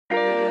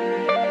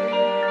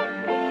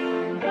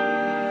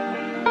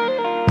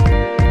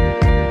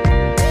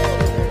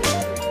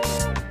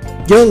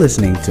You're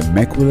listening to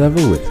Mecwa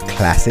Level with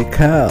Classic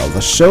Carl, the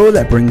show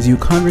that brings you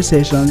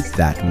conversations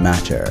that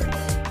matter.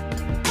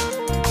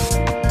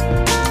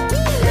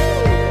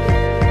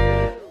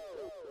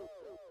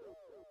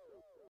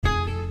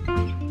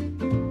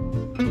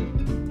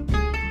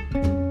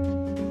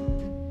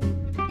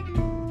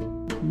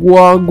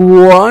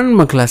 Wagwan,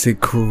 my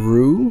classic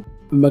crew,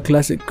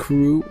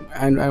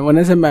 and when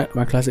I say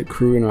my classic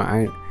crew, you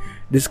know,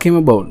 this came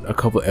about a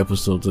couple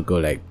episodes ago,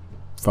 like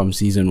from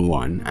season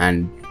 1.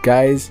 And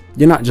guys,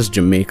 you're not just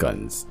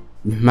Jamaicans.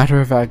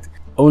 Matter of fact,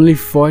 only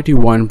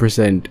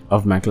 41%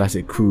 of my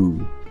classic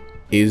crew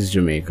is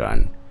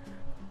Jamaican,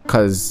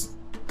 cause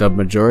the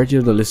majority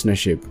of the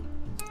listenership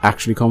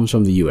actually comes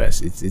from the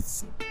US.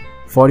 It's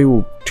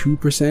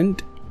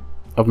 42%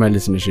 of my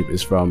listenership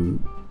is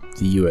from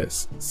the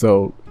US.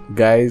 So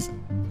guys,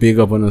 big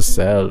up on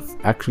yourself.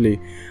 Actually,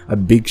 a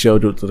big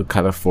shout out to the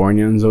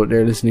Californians out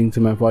there listening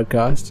to my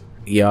podcast.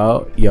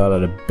 Y'all are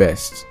the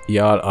best.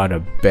 Y'all are the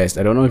best.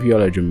 I don't know if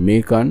y'all are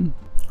Jamaican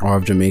or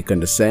of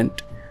Jamaican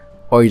descent,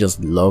 or you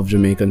just love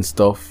Jamaican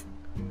stuff,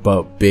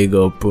 but big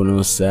up on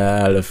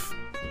yourself.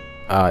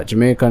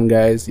 Jamaican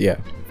guys, yeah,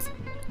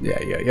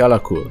 y'all are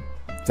cool.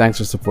 Thanks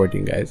for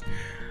supporting, guys.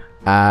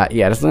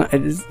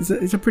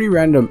 It's a pretty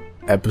random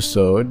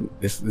episode.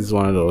 This is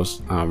one of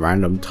those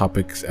random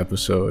topics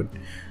episode.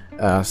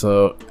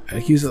 So I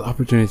use this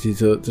opportunity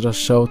to just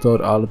shout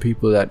out all the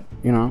people that,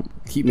 you know,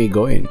 keep me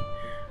going.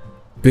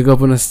 Big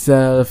up on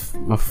yourself,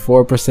 my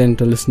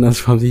 4% of listeners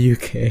from the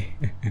UK.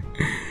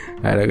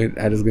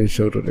 I just gonna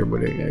shout out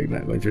everybody. I'm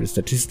not going through the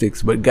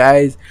statistics, but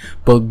guys,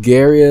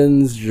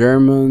 Bulgarians,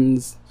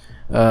 Germans,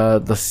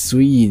 the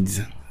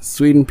Swedes,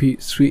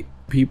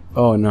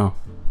 oh no,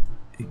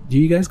 do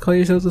you guys call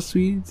yourselves the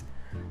Swedes?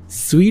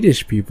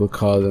 Swedish people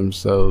call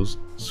themselves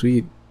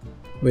Swede.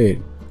 Wait,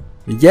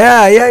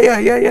 yeah,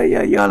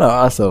 y'all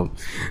are awesome.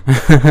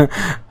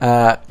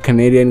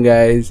 Canadian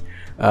guys,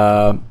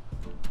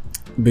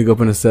 big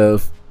up on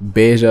yourself.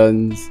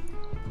 Bajans,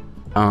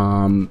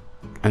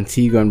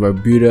 Antigua and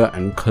Barbuda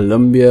and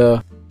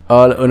Colombia,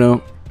 all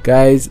uno.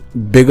 Guys,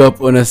 big up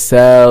on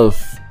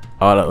yourself.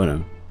 All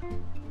uno.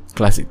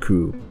 Classic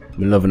crew,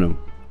 we loving them.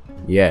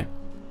 Yeah.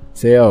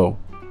 Say yo,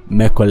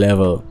 Mecwa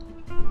Level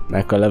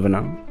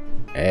now.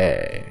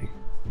 Hey.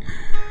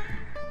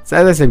 So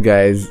as I said,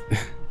 guys,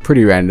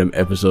 pretty random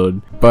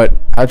episode, but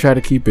I'll try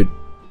to keep it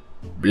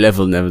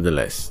level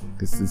nevertheless,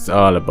 because it's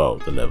all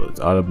about the level. It's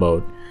all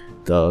about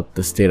the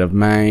state of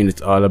mind.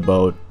 It's all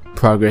about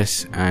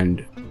progress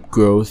and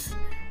growth.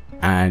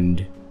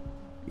 And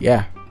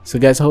yeah, so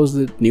guys, how's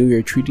the new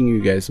year treating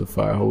you guys so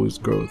far? How is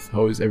growth?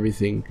 How is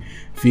everything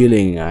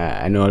feeling?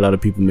 I know a lot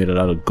of people made a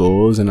lot of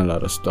goals and a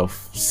lot of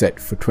stuff set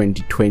for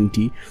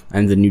 2020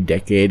 and the new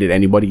decade. Did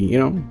anybody, you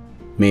know,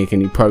 make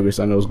any progress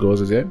on those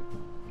goals as yet?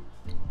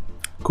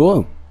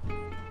 Cool.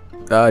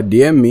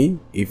 DM me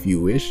if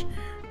you wish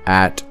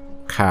at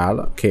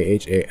Khal,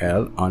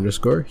 KHAL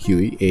 _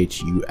 Huey,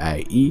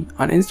 HUIE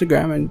on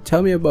Instagram, and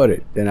tell me about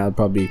it. Then I'll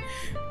probably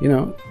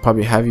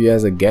have you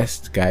as a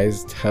guest.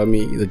 Guys, tell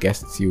me the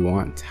guests you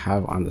want to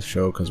have on the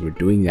show, because we're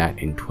doing that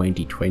in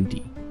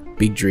 2020.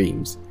 Big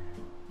dreams,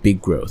 big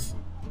growth,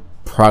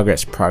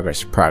 progress,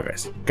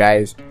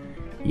 guys.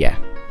 Yeah,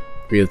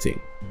 real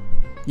thing.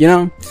 You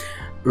know,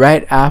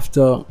 right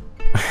after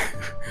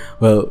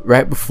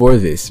right before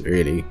this,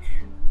 really,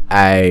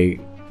 I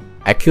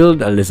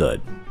killed a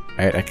lizard.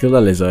 Right? I killed a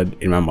lizard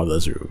in my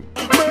mother's room.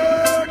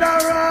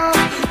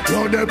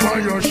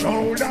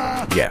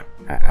 Yeah,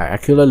 I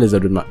killed a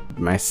lizard with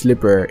my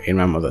slipper in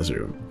my mother's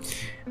room,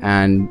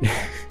 and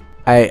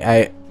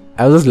I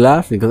was just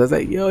laughing because I was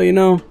like, yo, you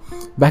know,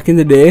 back in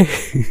the day.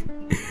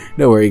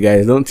 Don't worry,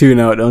 guys, don't tune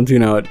out.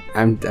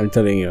 I'm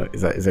telling you,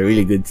 it's a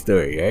really good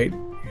story, right?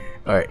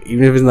 All right,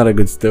 even if it's not a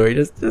good story,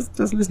 just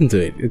listen to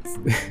it.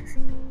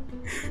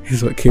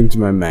 It's what came to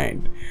my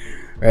mind.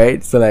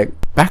 Right, so like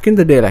back in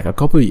the day, like a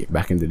couple years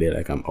back in the day,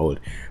 like I'm old.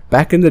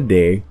 Back in the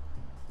day,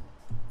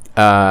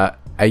 I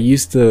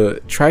used to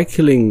try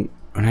killing.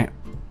 And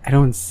I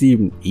don't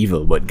seem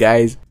evil, but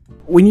guys,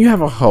 when you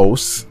have a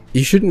house,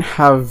 you shouldn't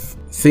have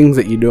things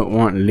that you don't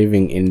want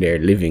living in there,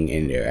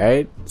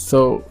 right?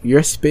 So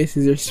your space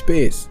is your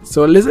space.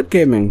 So a lizard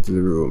came into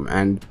the room,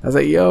 and I was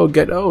like, "Yo,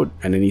 get out!"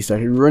 And then he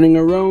started running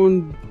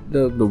around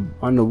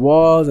on the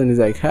walls, and he's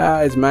like,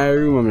 "Ha, it's my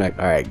room." I'm like,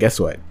 "All right, guess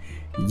what?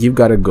 You've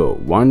got to go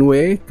one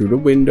way through the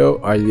window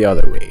or the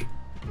other way."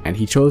 And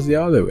he chose the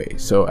other way,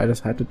 so I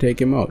just had to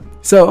take him out.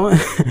 So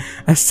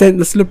I sent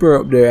the slipper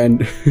up there,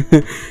 and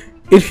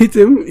it hit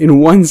him in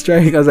one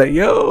strike. I was like,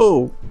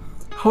 yo,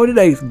 how did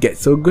I get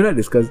so good at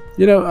this? Because,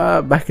 you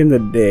know, back in the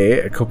day,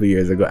 a couple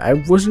years ago, I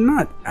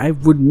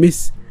would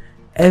miss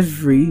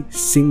every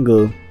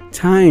single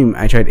time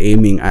I tried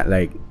aiming at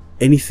like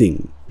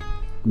anything.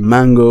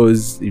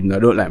 Mangoes, even though I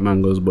don't like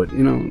mangoes, but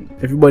you know,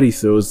 everybody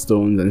throws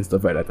stones and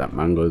stuff like that at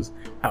mangoes.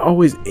 I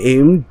always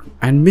aimed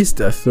and missed.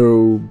 I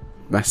throw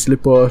my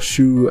slipper,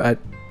 shoe at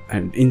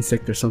an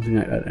insect or something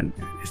like that, and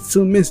it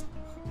still missed.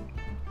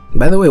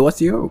 By the way,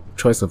 what's your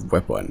choice of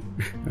weapon?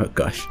 Oh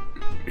gosh.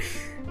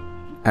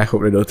 I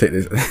hope they don't take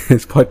this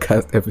this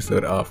podcast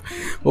episode off.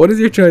 But what is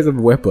your choice of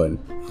weapon?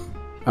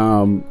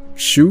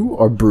 Shoe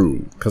or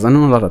broom? Because I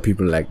know a lot of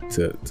people like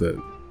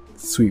to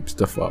sweep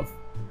stuff off,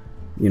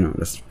 you know,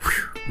 just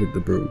with the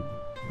broom.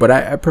 But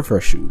I prefer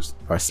shoes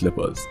or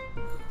slippers.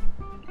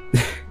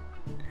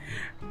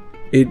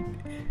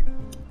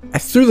 I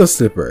threw the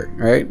slipper,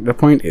 right? The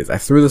point is, I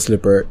threw the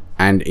slipper,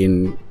 and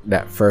in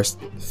that first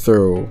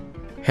throw,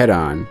 head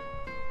on,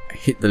 I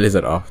hit the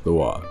lizard off the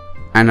wall.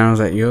 And I was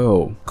like,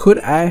 yo, could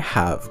I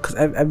have? Because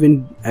I've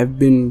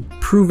been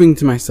proving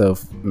to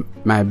myself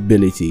my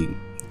ability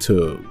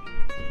to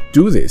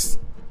do this.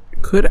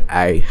 Could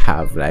I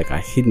have like a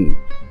hidden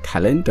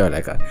talent or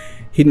like a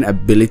hidden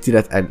ability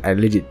that I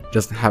legit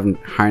just haven't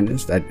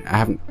harnessed? I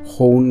haven't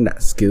honed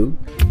that skill.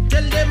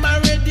 Tell them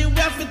already, we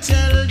have to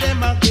tell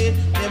them again,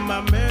 them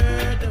a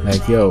murder.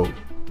 Like, yo,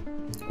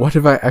 what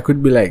if I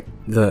could be like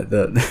the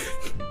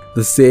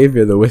the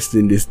savior the West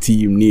Indies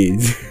team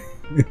needs?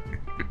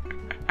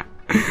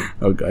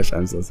 Oh gosh,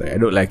 I'm so sorry. I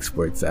don't like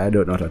sports. I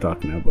don't know what I'm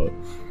talking about.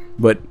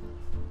 But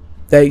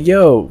like,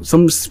 yo,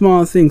 some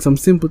small things, some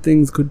simple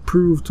things could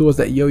prove to us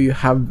that, yo, you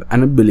have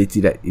an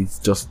ability that is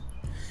just,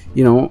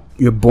 you know,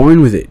 you're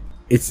born with it.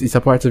 It's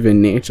a part of your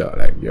nature.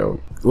 Like, yo,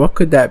 what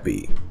could that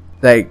be?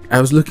 Like, I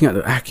was looking at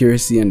the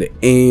accuracy and the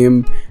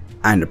aim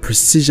and the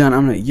precision.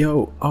 I'm like,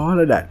 yo, all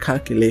of that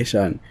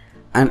calculation,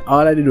 and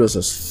all I did was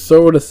just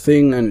throw the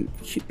thing and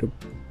hit the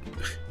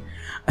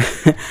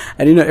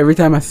and you know, every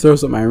time I throw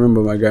something, I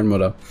remember my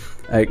grandmother.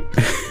 Like,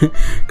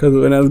 because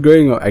when I was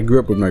growing up, I grew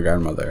up with my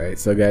grandmother, right?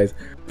 So guys,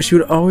 she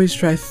would always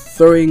try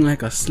throwing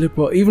like a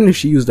slipper, even if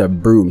she used a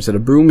broom. So the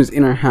broom is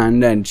in her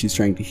hand and she's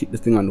trying to hit the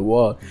thing on the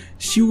wall.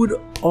 She would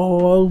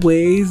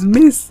always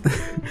miss.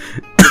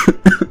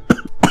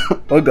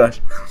 Oh gosh,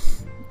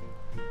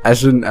 I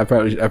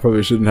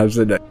probably shouldn't have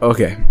said that.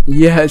 Okay,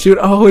 yeah, she would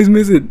always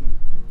miss it.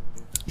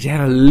 She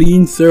had a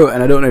lean throw,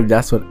 and I don't know if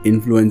that's what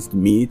influenced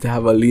me to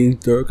have a lean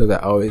throw, because I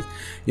always,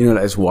 you know,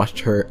 I just watched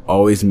her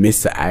always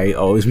miss it. I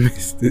always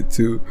missed it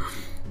too.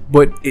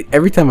 But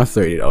every time I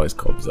throw it, it always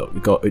comes up.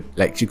 Because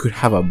like, she could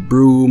have a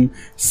broom,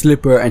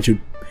 slipper, and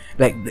she'd,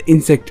 like, the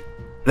insect,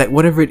 like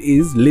whatever it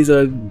is,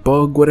 lizard,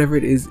 bug, whatever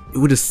it is, it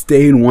would just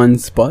stay in one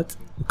spot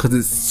because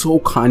it's so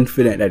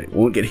confident that it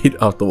won't get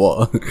hit off the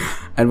wall.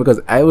 And because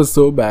I was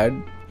so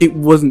bad, it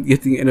wasn't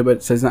getting anybody.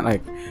 So it's not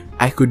like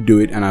I could do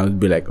it and I would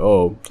be like,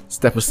 oh,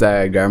 step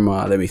aside,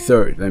 grandma, let me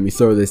throw it, let me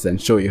throw this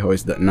and show you how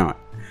it's done. Not.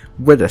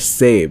 We're the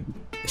same.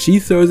 She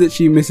throws it,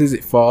 she misses,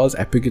 it falls,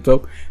 I pick it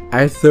up.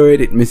 I throw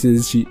it, it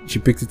misses, she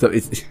picks it up.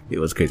 It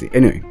was crazy.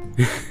 Anyway,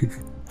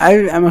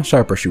 I'm a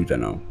sharper shooter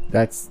now.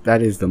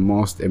 That is the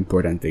most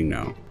important thing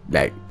now.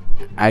 Like,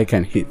 I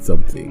can hit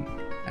something.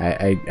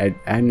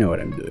 I know what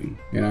I'm doing.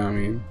 You know what I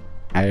mean?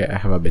 I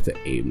have a better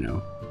aim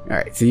now.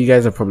 Alright, so you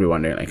guys are probably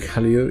wondering, like,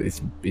 Khalil,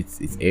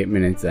 it's 8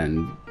 minutes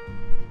and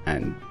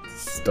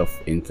stuff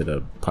into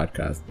the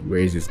podcast. Where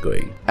is this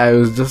going? I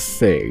was just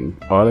saying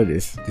all of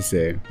this to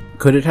say,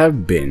 could it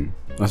have been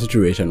a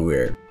situation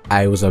where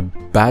I was a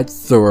bad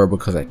thrower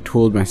because I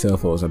told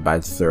myself I was a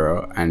bad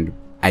thrower, and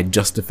I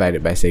justified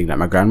it by saying that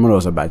my grandmother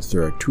was a bad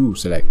thrower too,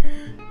 so like,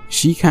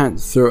 she can't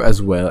throw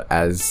as well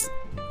as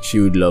she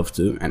would love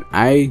to, and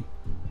I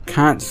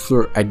don't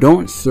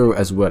throw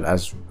as well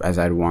as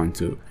I'd want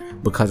to,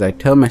 because I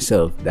tell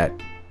myself that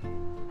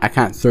I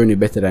can't throw any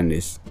better than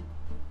this.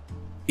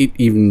 It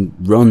even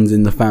runs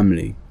in the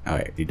family.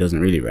 Alright, it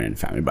doesn't really run in the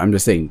family, but I'm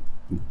just saying,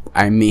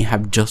 I may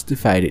have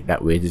justified it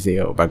that way to say,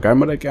 oh, my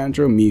grandmother can't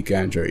throw, me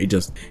can't throw.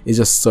 It's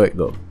just so it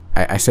go.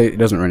 I say it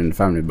doesn't run in the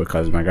family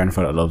because my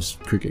grandfather loves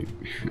cricket,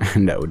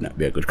 and that would not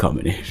be a good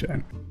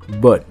combination.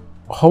 But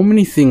how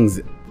many things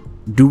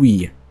do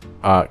we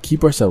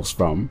keep ourselves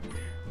from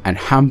and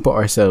hamper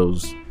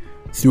ourselves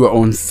through our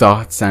own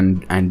thoughts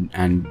and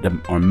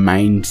our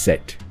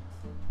mindset,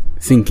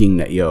 thinking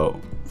that, yo,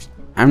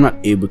 I'm not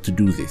able to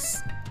do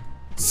this,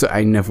 so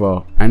I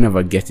never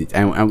get it,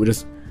 and we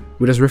just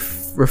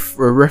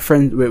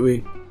reference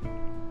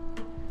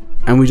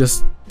and we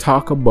just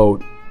talk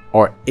about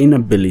our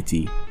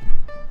inability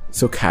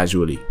so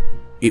casually.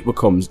 It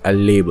becomes a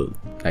label,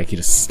 like you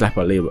just slap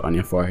a label on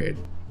your forehead.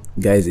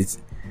 Guys, it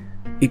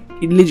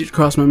legit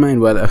crossed my mind.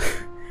 Well,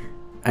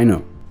 I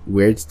know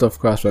weird stuff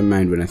crossed my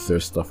mind when I throw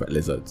stuff at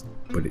lizards,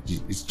 but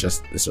it's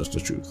just the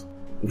truth.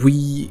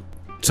 We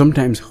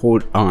sometimes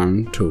hold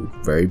on to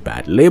very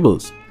bad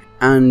labels,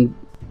 and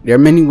there are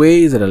many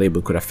ways that a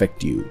label could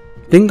affect you.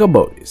 Think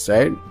about this,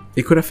 right?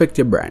 It could affect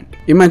your brand.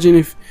 Imagine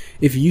if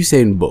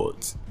Usain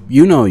Bolt,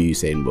 you know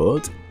Usain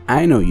Bolt,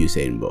 I know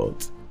Usain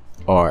Bolt,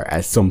 or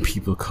as some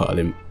people call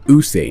him,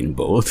 Usain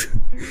Bolt,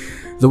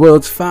 the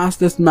world's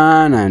fastest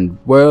man and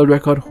world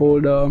record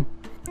holder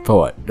for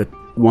what? The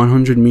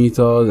 100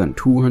 meters and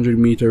 200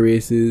 meter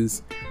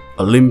races,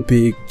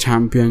 Olympic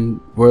champion,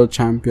 world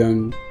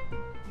champion,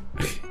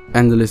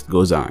 and the list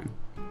goes on.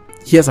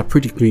 He has a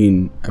pretty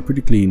clean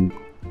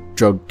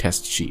drug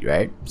test sheet,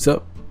 right?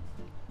 So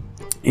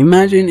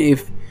imagine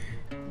if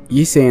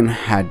Usain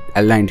had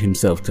aligned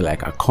himself to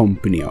like a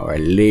company or a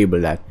label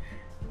that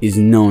is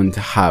known to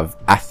have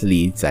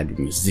athletes and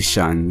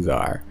musicians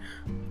or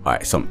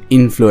some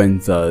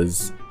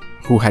influencers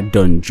who had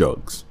done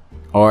drugs,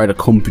 or the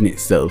company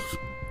itself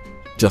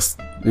just,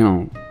 you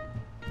know,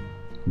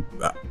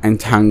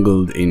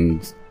 entangled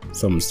in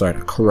some sort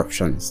of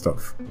corruption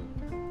stuff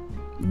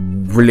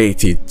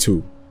related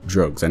to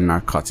drugs and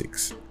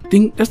narcotics.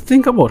 Just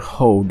think about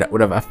how that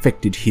would have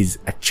affected his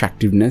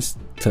attractiveness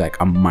to like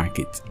a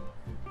market,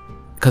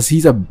 because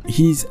he's an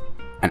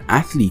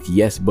athlete,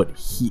 yes, but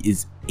he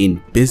is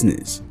in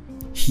business.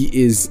 He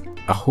is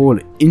a whole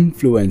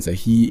influencer.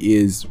 He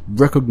is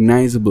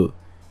recognizable.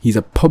 He's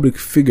a public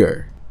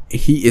figure.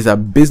 He is a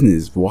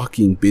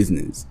walking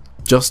business,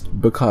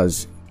 just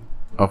because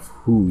of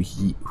who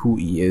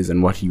he is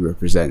and what he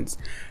represents.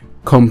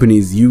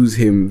 Companies use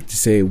him to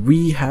say,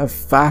 we have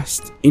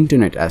fast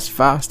internet, as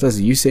fast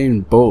as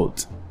Usain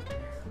Bolt.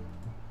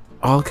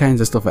 All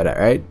kinds of stuff like that,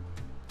 right?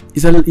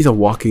 He's a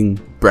walking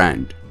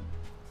brand.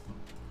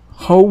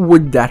 How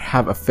would that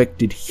have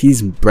affected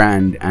his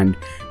brand and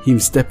him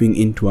stepping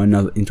into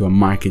a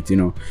market, you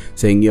know,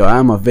 saying, yo,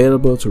 I'm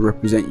available to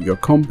represent your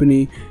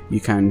company, you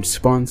can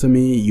sponsor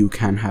me, you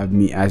can have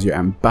me as your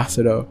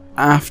ambassador,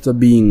 after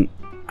being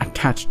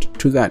attached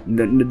to that.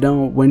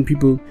 Now when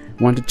people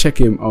want to check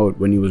him out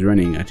when he was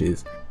running at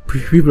his,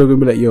 people are gonna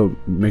be like, yo,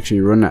 make sure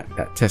you run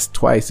that test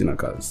twice, you know,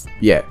 cause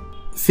yeah.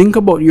 Think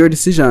about your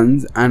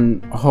decisions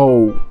and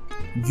how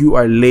you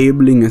are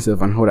labeling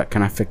yourself and how that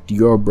can affect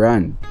your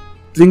brand.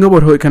 Think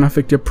about how it can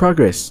affect your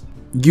progress.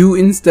 You,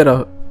 instead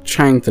of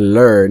trying to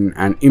learn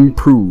and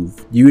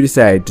improve, you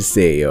decide to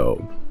say,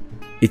 yo,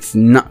 it's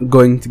not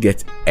going to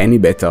get any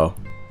better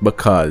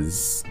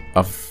because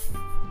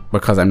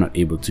I'm not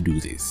able to do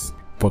this,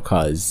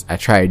 because I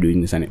tried doing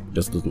this and it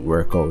just doesn't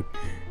work out,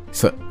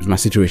 so my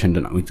situation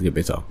is not going to get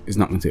better. It's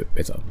not going to get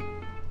better.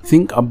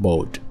 Think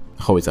about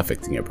how it's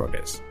affecting your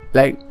progress.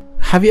 Like,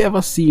 have you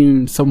ever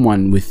seen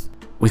someone with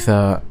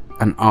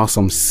an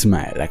awesome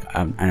smile, like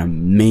an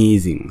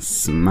amazing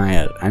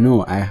smile? I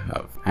know I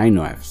have. I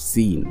know I've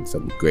seen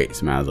some great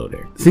smiles out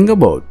there. Think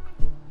about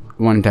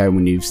one time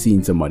when you've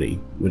seen somebody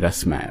with a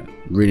smile,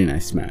 really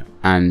nice smile,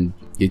 and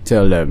you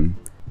tell them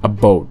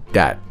about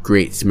that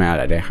great smile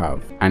that they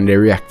have, and they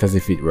react as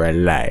if it were a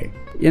lie.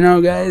 You know,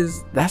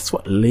 guys, that's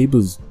what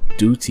labels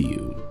do to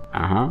you.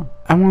 I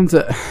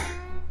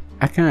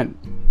can't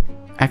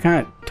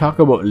talk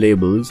about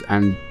labels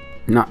and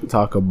not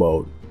talk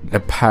about the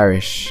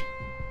parish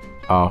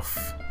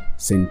of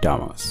St.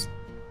 Thomas.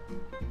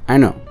 I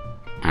know.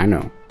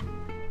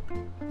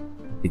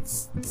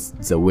 It's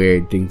a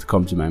weird thing to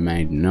come to my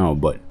mind now,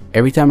 but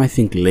every time I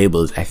think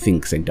labels, I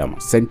think St.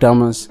 Thomas. St.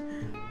 Thomas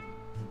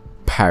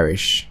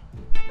Parish,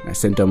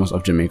 St. Thomas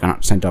of Jamaica,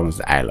 not St. Thomas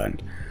the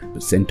island,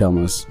 but St.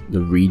 Thomas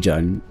the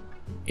region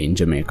in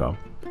Jamaica.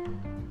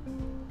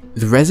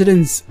 The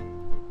residents,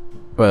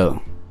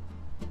 well,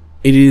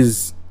 it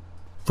is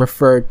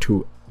referred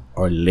to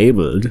or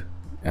labeled,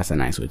 that's a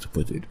nice way to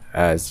put it,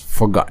 as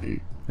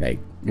forgotten. Like,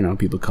 you know,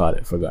 people call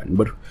it forgotten,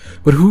 but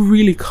who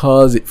really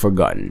calls it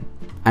forgotten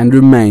and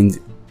reminds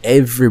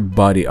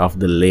everybody of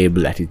the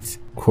label that it's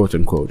quote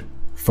unquote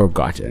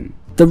forgotten?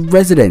 The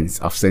residents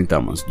of St.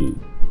 Thomas do.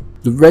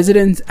 The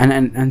residents,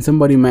 and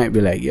somebody might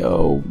be like,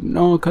 yo,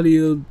 no,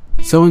 Khalil,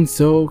 so and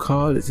so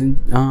called it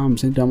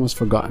St. Thomas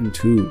forgotten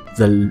too.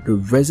 The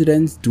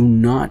residents do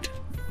not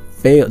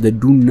fail, they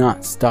do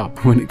not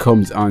stop when it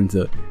comes on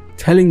to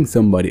telling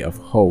somebody of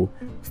how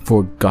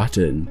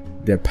forgotten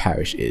their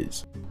parish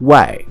is.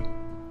 Why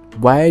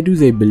do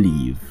they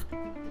believe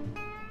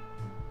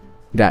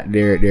that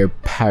their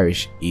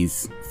parish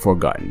is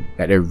forgotten,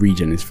 that their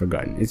region is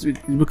forgotten? It's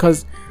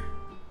because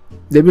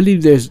they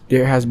believe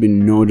there has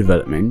been no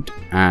development,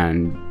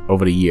 and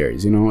over the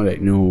years, you know,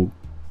 like no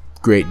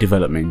great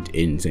development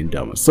in St.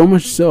 Thomas. So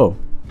much so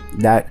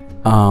that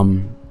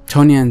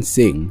Tonyan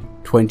Singh,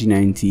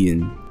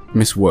 2019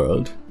 Miss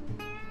World,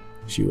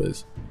 she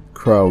was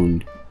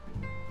crowned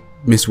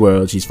Miss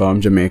World. She's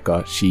from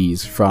Jamaica.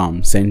 She's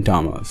from St.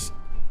 Thomas.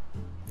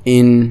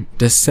 In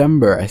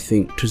December, I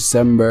think the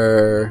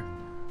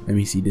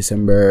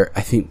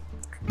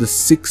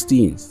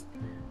 16th,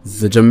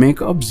 the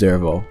Jamaica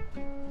Observer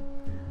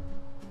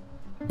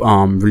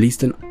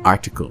released an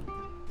article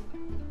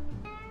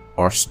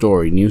or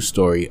news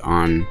story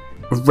on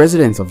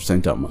residents of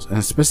St. Thomas, and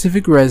a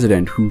specific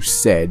resident who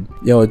said,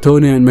 yo,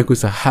 Tonyan make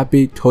us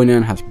happy,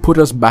 Tonyan has put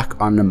us back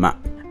on the map.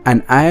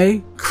 And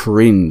I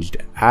cringed.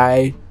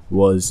 I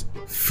was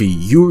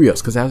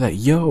furious because I was like,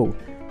 yo,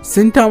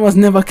 St. Thomas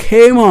never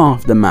came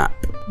off the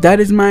map. That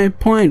is my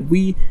point.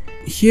 We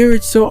hear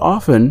it so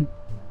often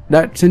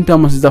that St.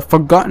 Thomas is a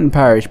forgotten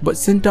parish, but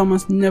St.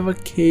 Thomas never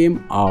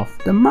came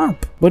off the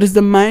map. What is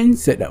the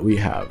mindset that we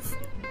have?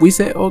 We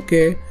say,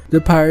 okay, the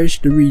parish,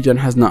 the region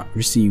has not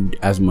received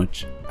as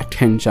much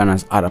attention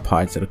as other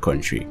parts of the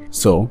country,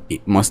 so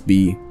it must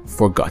be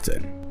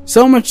forgotten.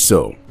 So much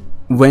so,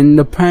 when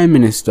the Prime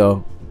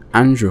Minister,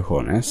 Andrew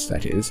Holness,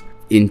 that is,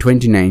 in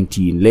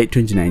 2019, late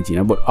 2019,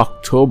 about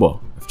October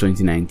of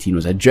 2019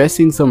 was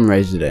addressing some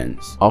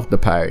residents of the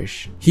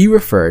parish, he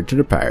referred to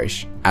the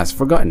parish as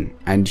forgotten,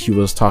 and he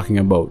was talking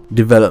about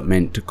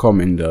development to come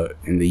in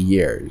the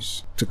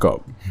years to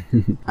come.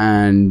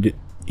 And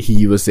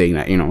he was saying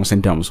that, you know,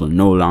 St. Thomas will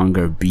no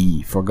longer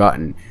be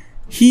forgotten.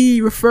 He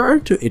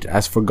referred to it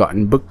as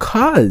forgotten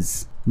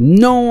because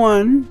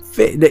there's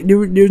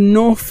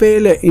no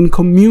failure in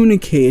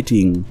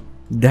communicating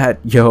that,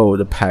 yo,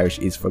 the parish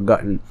is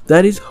forgotten.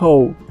 That is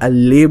how a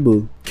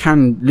label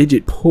can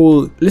legit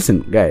pull.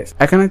 Listen, guys,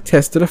 I can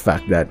attest to the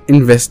fact that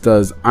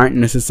investors aren't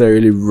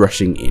necessarily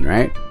rushing in,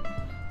 right?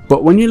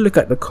 But when you look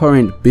at the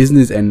current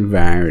business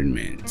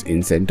environment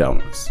in St.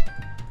 Thomas,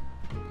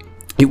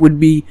 it would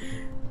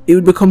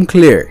become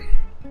clear.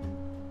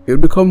 It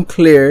would become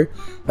clear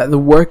that the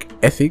work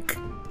ethic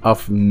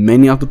of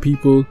many of the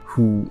people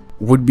who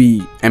would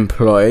be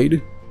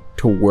employed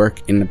to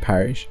work in the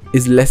parish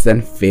is less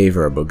than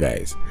favorable,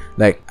 guys.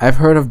 Like, I've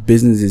heard of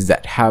businesses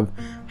that have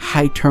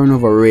high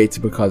turnover rates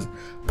because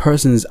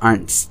persons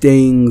aren't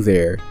staying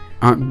there,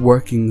 aren't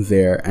working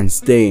there and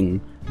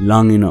staying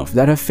long enough.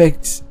 That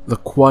affects the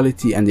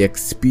quality and the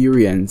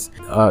experience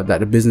that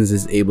the business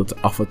is able to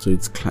offer to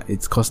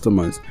its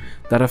customers.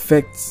 That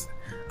affects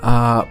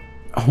how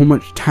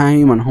much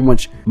time and how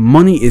much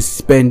money is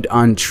spent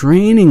on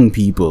training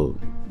people.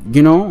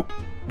 You know,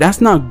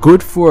 that's not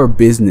good for a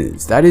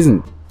business. That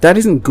isn't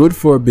good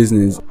for a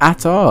business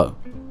at all.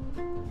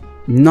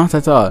 Not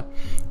at all.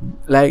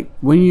 Like,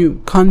 when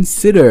you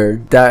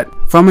consider that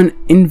from an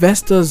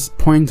investor's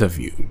point of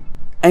view,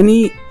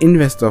 any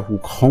investor who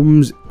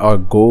comes or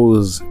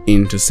goes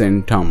into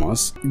St.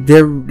 Thomas,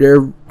 their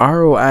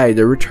ROI,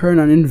 their return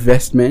on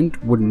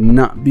investment, would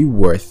not be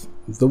worth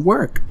the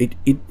work. It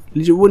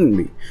wouldn't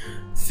be.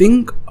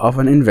 Think of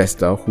an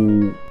investor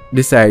who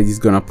decides he's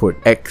gonna put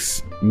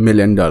X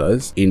 $million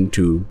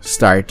into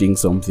starting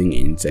something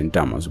in St.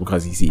 Thomas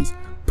because he sees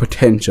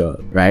potential,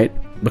 right?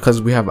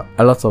 Because we have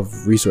a lot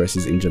of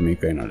resources in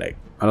Jamaica, you know, like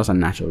a lot of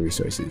natural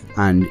resources,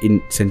 and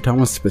in St.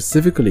 Thomas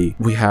specifically,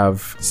 we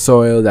have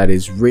soil that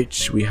is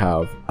rich. We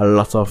have a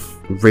lot of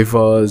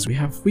rivers. We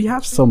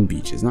have some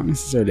beaches, not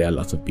necessarily a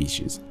lot of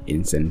beaches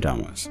in St.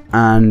 Thomas,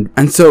 and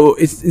so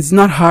it's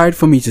not hard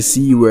for me to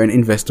see where an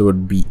investor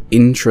would be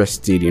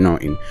interested, you know,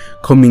 in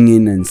coming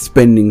in and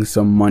spending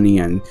some money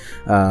and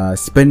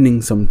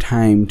spending some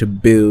time to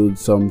build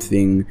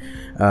something,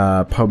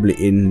 probably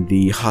in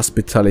the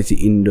hospitality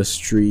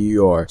industry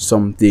or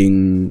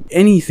something,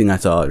 anything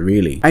at all,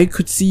 really. I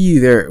could see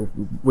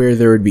where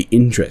there would be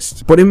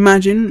interest. But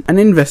imagine an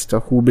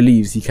investor who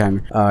believes she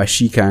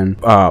can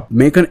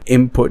make an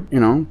input, you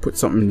know, put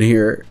something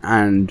here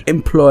and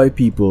employ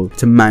people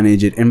to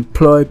manage it,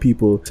 employ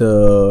people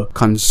to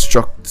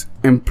construct,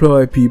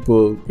 employ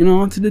people, you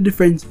know, to do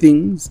different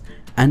things,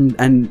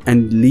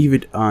 and leave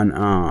it on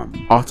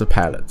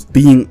autopilot,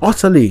 being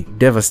utterly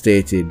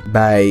devastated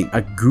by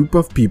a group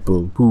of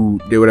people who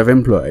they would have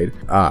employed,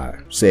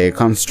 say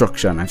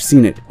construction. I've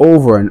seen it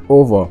over and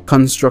over.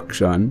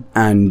 Construction,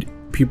 and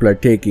people are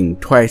taking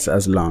twice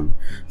as long,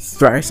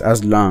 thrice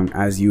as long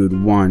as you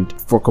would want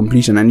for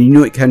completion. And you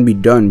know it can be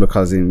done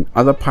because in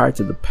other parts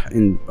of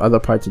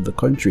the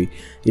country,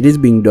 it is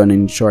being done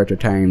in shorter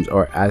times,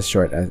 or as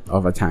short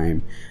of a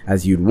time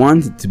as you'd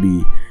want it to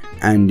be.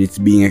 And it's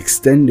being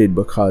extended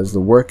because the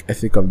work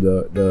ethic of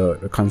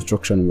the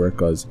construction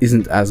workers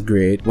isn't as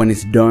great. When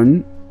it's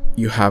done,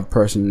 you have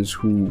persons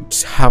who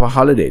have a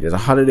holiday. There's a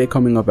holiday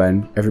coming up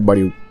and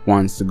everybody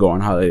wants to go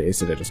on holiday,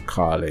 so they just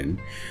call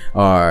in.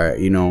 Or,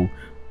 you know,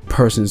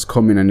 persons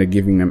coming and they're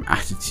giving them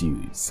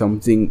attitude,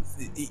 something,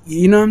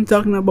 you know, I'm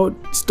talking about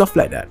stuff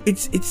like that.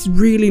 It's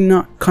really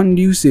not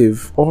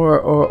conducive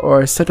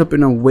or set up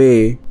in a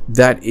way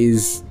that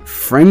is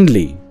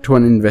friendly to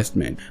an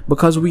investment,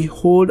 because we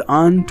hold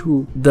on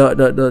to the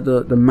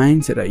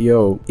mindset that,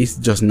 yo, it's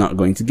just not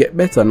going to get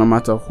better no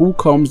matter who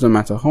comes, no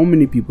matter how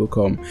many people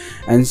come.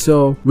 And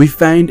so we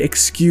find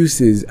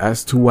excuses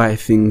as to why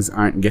things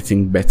aren't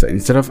getting better,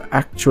 instead of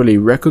actually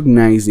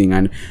recognizing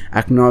and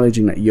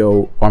acknowledging that,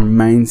 yo, our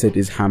mindset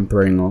is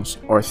hampering us,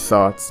 our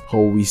thoughts,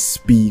 how we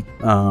speak,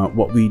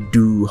 what we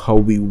do, how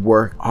we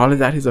work, all of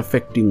that is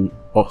affecting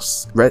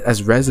us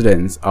as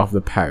residents of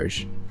the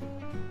parish,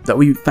 that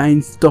we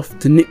find stuff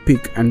to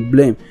nitpick and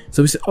blame.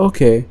 So we say,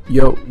 okay,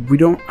 yo, we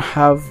don't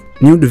have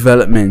new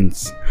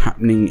developments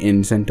happening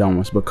in St.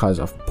 Thomas because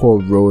of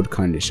poor road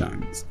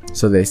conditions.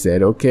 So they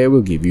said, okay,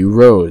 we'll give you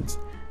roads.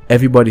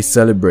 Everybody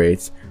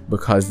celebrates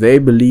because they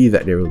believe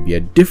that there will be a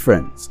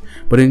difference.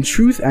 But in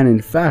truth and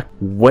in fact,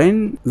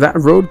 when that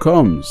road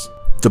comes,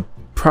 the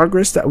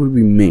progress that will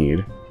be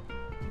made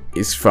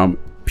is from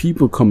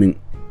people coming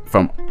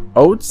from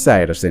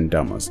outside of St.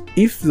 Thomas.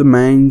 If the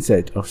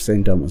mindset of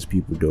St. Thomas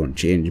people don't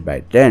change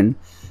by then,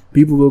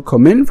 people will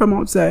come in from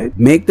outside,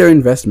 make their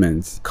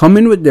investments, come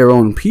in with their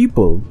own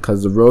people,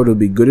 because the road will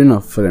be good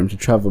enough for them to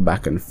travel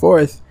back and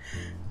forth,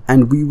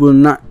 and we will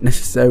not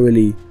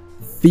necessarily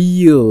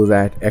feel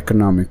that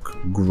economic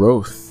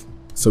growth.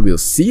 So we'll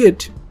see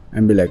it,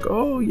 and be like,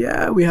 oh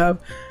yeah, we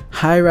have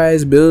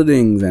high-rise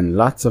buildings and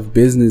lots of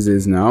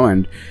businesses now,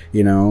 and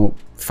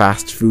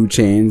fast food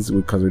chains,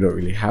 because we don't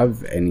really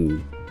have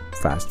any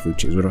fast food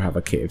chains. We don't have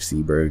a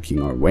KFC, Burger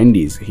King, or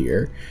Wendy's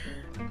here.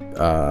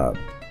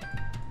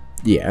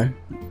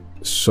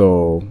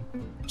 So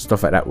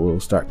stuff like that will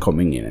start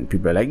coming in, and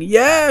people are like,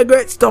 yeah,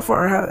 great stuff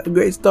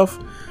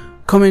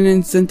coming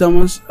in St.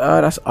 Thomas.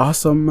 That's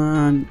awesome,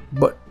 man.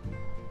 But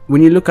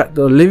when you look at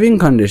the living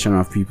condition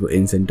of people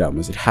in St.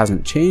 Thomas, it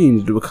hasn't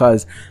changed,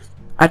 because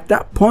at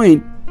that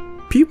point,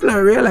 people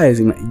are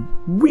realizing that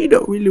we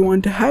don't really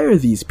want to hire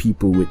these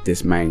people with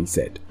this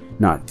mindset.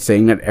 Not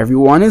saying that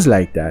everyone is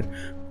like that,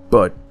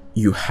 but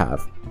you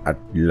have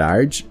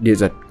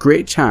there's a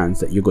great chance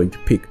that you're going to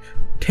pick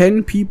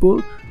 10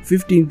 people,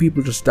 15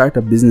 people to start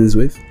a business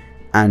with,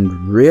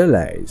 and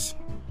realize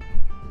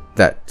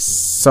that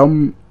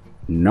some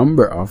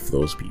number of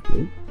those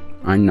people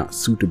are not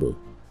suitable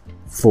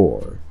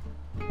for,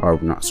 or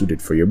not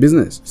suited for your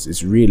business.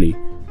 It's really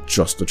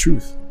just the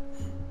truth.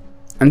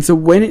 And so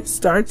when it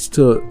starts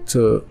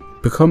to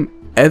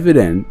become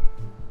evident,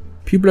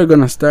 people are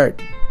gonna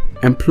start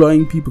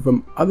employing people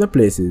from other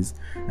places,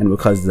 and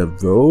because the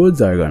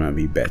roads are gonna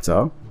be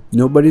better,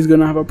 nobody's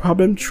gonna have a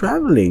problem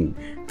traveling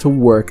to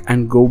work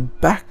and go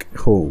back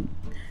home.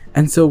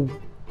 And so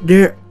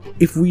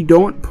if we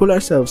don't pull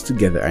ourselves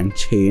together and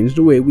change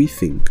the way we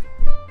think,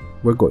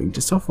 we're going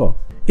to suffer.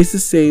 It's the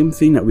same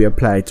thing that we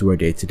apply to our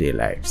day-to-day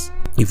lives.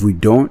 If we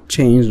don't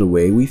change the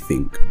way we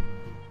think,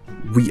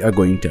 we are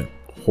going to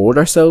hold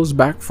ourselves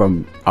back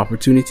from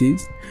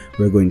opportunities.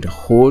 We're going to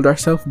hold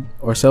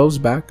ourselves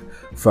back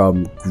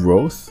from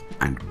growth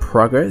and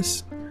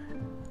progress.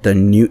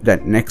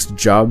 That next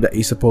job that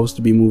you're supposed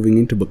to be moving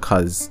into,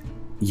 because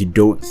you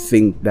don't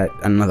think that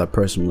another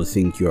person will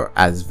think you're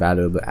as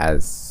valuable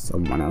as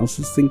someone else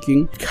is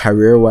thinking.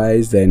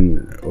 Career-wise,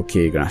 then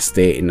okay, you're gonna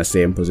stay in the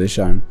same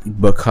position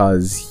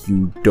because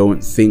you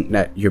don't think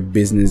that your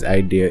business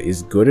idea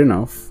is good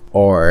enough,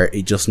 or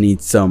it just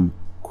needs some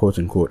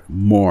quote-unquote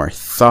more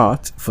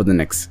thought for the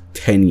next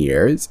 10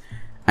 years,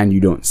 and you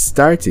don't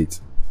start it.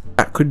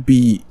 That could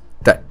be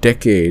that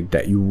decade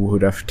that you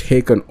would have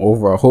taken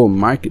over a whole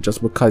market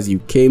just because you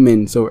came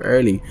in so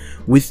early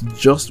with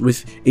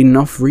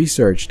enough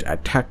research to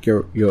attack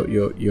your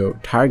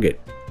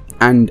target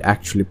and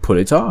actually pull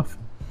it off.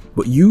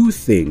 But you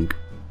think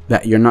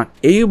that you're not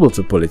able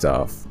to pull it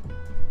off.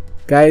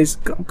 Guys,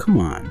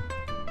 come on.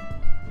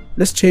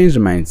 Let's change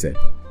the mindset.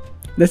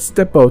 Let's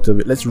step out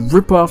of it. Let's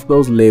rip off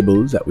those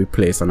labels that we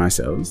place on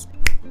ourselves.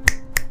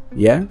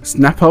 Yeah,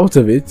 snap out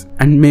of it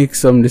and make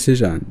some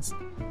decisions.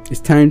 It's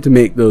time to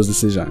make those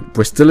decisions.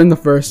 We're still in the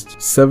first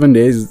 7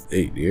 days,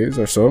 8 days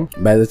or so.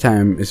 By the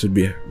time this would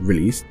be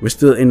released, we're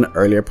still in the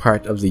earlier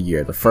part of the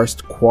year. The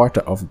first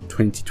quarter of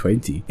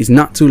 2020. It's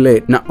not too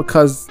late. Not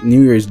because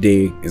New Year's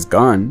Day is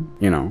gone,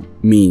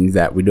 means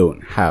that we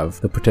don't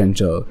have the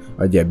potential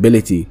or the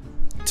ability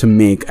to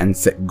make and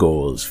set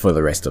goals for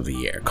the rest of the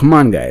year. Come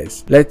on,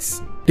 guys.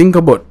 Let's think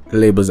about the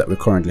labels that we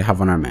currently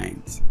have on our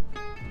minds.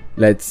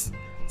 Let's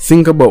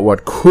think about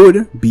what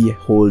could be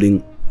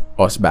holding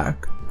us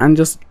back, and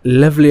just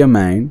level your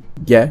mind.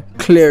 Yeah,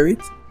 clear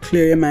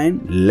your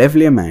mind,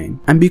 level your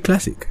mind, and be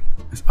classic.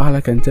 That's all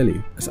I can tell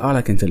you. That's all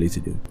I can tell you to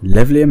do.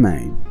 Level your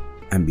mind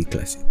and be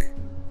classic.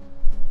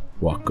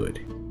 Walk good.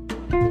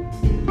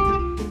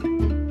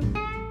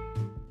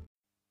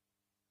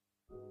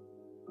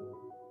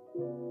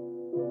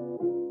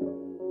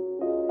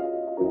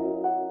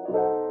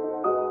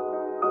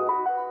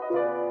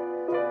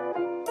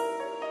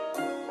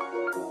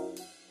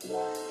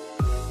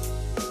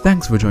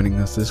 Thanks for joining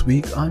us this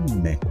week on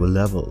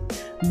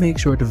MechWillLevel. Make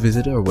sure to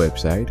visit our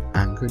website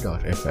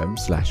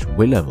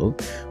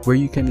anchor.fm/willlevel, where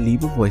you can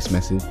leave a voice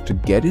message to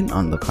get in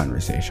on the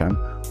conversation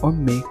or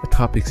make a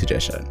topic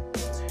suggestion.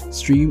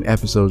 Stream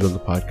episodes of the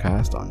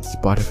podcast on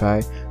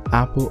Spotify,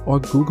 Apple or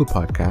Google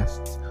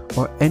Podcasts,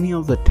 or any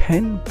of the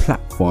 10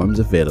 platforms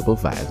available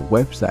via the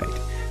website,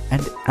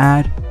 and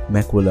add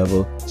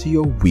MechWillLevel to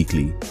your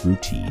weekly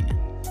routine.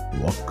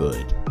 Walk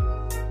good.